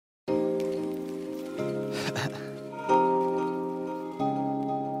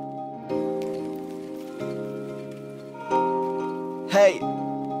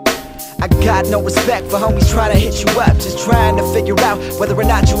got no respect for homies trying to hit you up, just trying to figure out whether or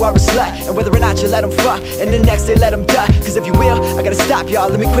not you are a slut, and whether or not you let them fuck, and the next day let them die. Cause if you will, I gotta stop y'all,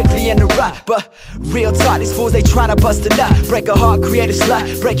 let me quickly interrupt. But real talk, these fools, they tryna bust a nut, break a heart, create a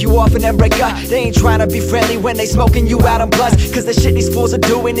slut, break you off and then break up. They ain't tryna be friendly when they smoking you out on blunts. Cause the shit these fools are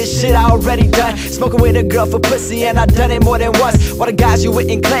doing is shit I already done. Smoking with a girl for pussy and I done it more than once. While the guys you with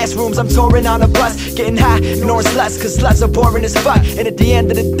in classrooms, I'm touring on a bus, getting high, ignoring sluts, cause sluts are boring as fuck. And at the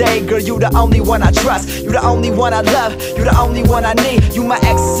end of the day, girl, you the only one I trust, you the only one I love, you the only one I need. You my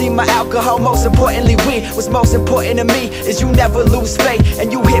ecstasy, my alcohol, most importantly weed. What's most important to me is you never lose faith,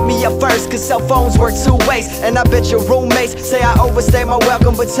 and you hit me up first, cause cell phones work two ways. And I bet your roommates say I overstay my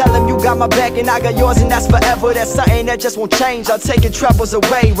welcome, but tell them you got my back and I got yours, and that's forever. That's something that just won't change. I'll take your troubles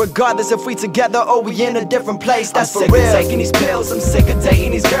away, regardless if we together or we in a different place. That's for real. I'm sick of taking these pills, I'm sick of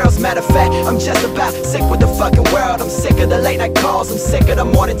dating these girls. Matter of fact, I'm just about sick with the fucking world. I'm sick of the late night calls, I'm sick of the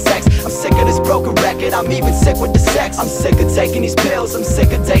morning texts, I'm sick of this broken record, I'm even sick with the sex. I'm sick of taking these pills, I'm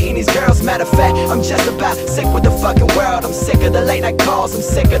sick of dating these girls. Matter of fact, I'm just about sick with the fucking world. I'm sick of the late night calls, I'm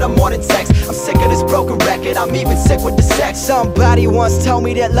sick of the morning texts, I'm sick of this broken record, I'm even sick with the sex. Somebody once told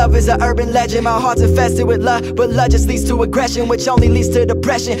me that love is an urban legend. My heart's infested with love, but love just leads to aggression, which only leads to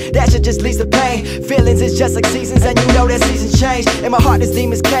depression. That shit just leads to pain. Feelings is just like seasons, and you know that seasons change. And my heart is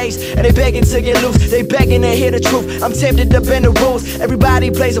demons caged, and they begging to get loose, they begging to hear the truth. I'm tempted to bend the rules.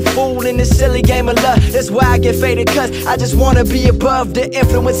 Everybody plays a fool in this silly game of love. That's why I get faded, cause I just wanna be above the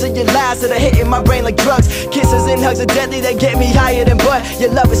influence of your lies that are hitting my brain like drugs. Kisses and hugs are deadly, they get me higher than bud.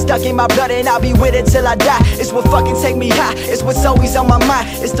 Your love is stuck in my blood and I'll be with it till I die. It's what fucking take me high, it's what's always on my mind.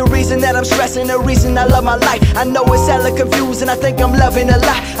 It's the reason that I'm stressing, the reason I love my life. I know it's hella confusing, I think I'm loving a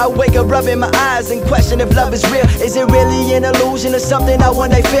lot. I wake up rubbing my eyes and question if love is real. Is it really an illusion or something I one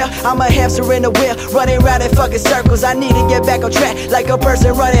day feel? I'm a hamster in a wheel, running round in fucking circles. I need to get back on track, like a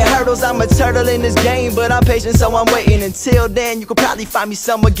person running hurdles. I'm a turtle in this game, but I'm patient, so I'm waiting. Until then, you could probably find me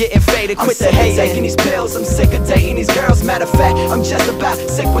somewhere getting faded. Quit the hating. I'm sick of taking these pills, I'm sick of dating these girls. Matter of fact, I'm just about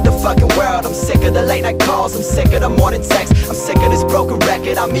sick with the fucking world. I'm sick of the late night calls, I'm sick of the morning texts, I'm sick of this broken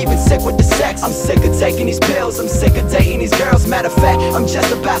record, I'm even sick with the sex. I'm sick of taking these pills, I'm sick of dating these girls. Matter of fact, I'm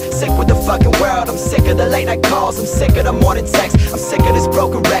just about sick with the fucking world. I'm sick of the late night calls, I'm sick of the morning texts, I'm sick of this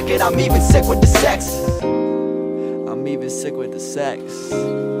broken record, I'm even sick with the sex. I'm even sick with the sex.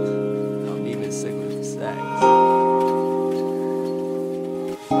 I'm even sick with the sex.